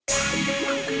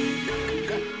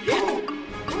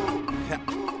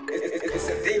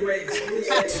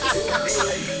You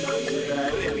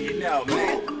know,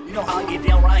 man. You know how I get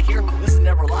down right here? This is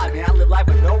never lie, man. I live life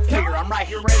with no fear. I'm right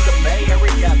here in the Bay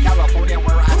Area, California,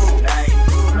 where I stay.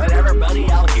 But everybody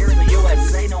out here in the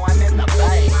USA know I'm in the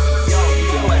Bay. Yo,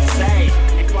 USA,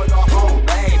 before the whole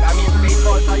babe. I mean,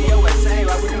 before the USA,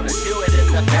 like we're gonna do it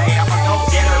in the Bay. I'm a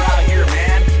go-getter out here,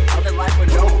 man. I live life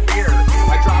with no fear.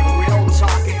 I drop real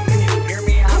talking. When you hear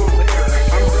me, I'm clear.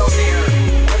 I'm real near.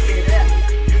 Look at it.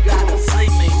 You gotta see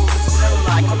me. This is never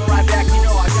like coming right back. You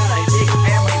know I got a big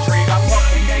family tree. I'm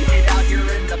walking naked out here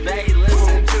in the Bay.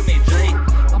 Listen to me, G.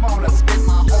 I'm gonna spit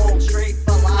my whole straight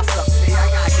philosophy. I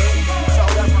got game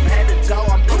sold up from head to toe.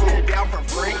 I'm putting it down for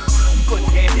free. Put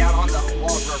the game down on the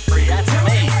walls for free. That's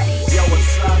me. Yo,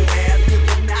 what's up, man? You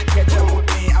cannot catch up with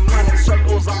me. I'm running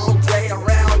circles all day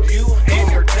around you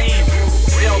and your team.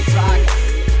 Real talk,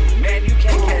 man, you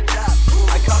can't catch up.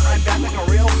 I come right back like a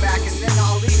real Mac, and then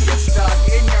I'll leave you stuck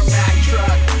in your Mac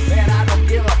truck. Man, I don't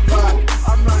give a fuck.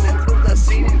 I'm running through the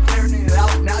scene and clearing it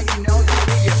out. Now you know you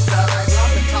need your stuff.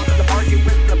 I'm the top of the market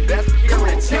with the best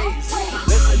purities.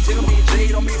 Listen to me, G,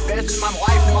 don't be bitching my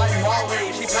wife, my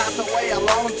Molly. She passed away a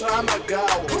long time ago.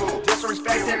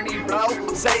 Disrespecting me, bro.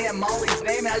 Saying Molly's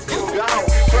name as you go.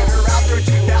 Put her out there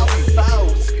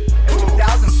 2004. In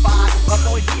 2005, my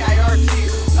boy DIRT.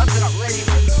 Nothing a lady,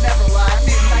 never lie. I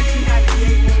mean,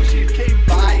 1998 when she came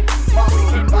by. Molly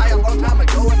came by a long time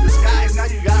ago in disguise. Now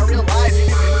you gotta realize you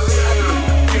didn't do it at her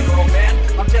funeral, man.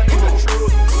 I'm telling you the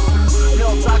truth.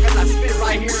 Real talk, as I spit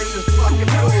right here in this fucking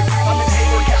booth. I'm in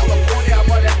Hayward, California. I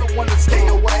want everyone to stay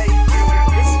away.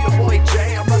 This is your boy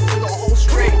Jay. I'm running through the whole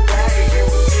straight day.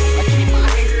 I keep my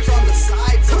haters on the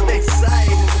side, so they say.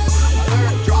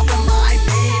 They're dropping my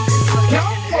name. It's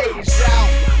getting aged out.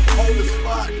 Old as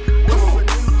fuck. What's the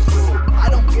news? I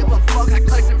don't give a fuck. I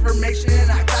collect information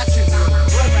and I got you.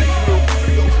 Run right through,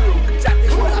 go through.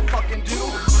 Exactly what I fucking do.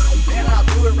 And I'll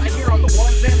do it right here on the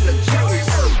ones and the twos.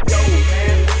 Yo,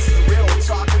 man, this is real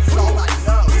talk. It's all I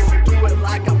know. Do it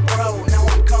like a pro. Now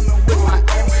I'm coming with my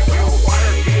own flow.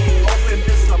 Water getting open,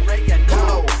 just some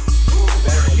oregano.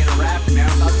 Better get a rap now.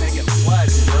 I'm making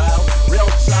floods, bro. Real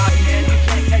talk, man. You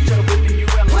can't catch up with me. You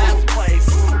in last place.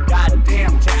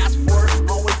 Goddamn task force,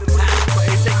 always in last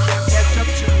place. They can't catch up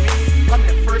to me. I'm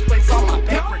in first place on my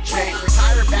paper chase.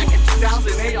 Retired back in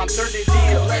 2008 on 30D.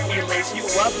 Let me lace you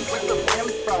up with the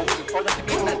info for the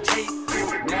community.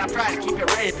 Man, I'm trying to keep it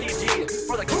rated PG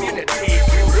for the community.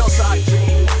 Real talk, G.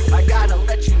 I gotta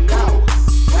let you know.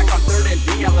 Back on 3rd and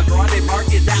D on the Grande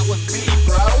Market, that was me,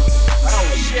 bro. Oh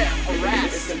shit,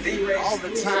 harassed all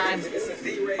the time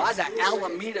by the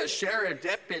Alameda Sheriff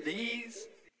deputies.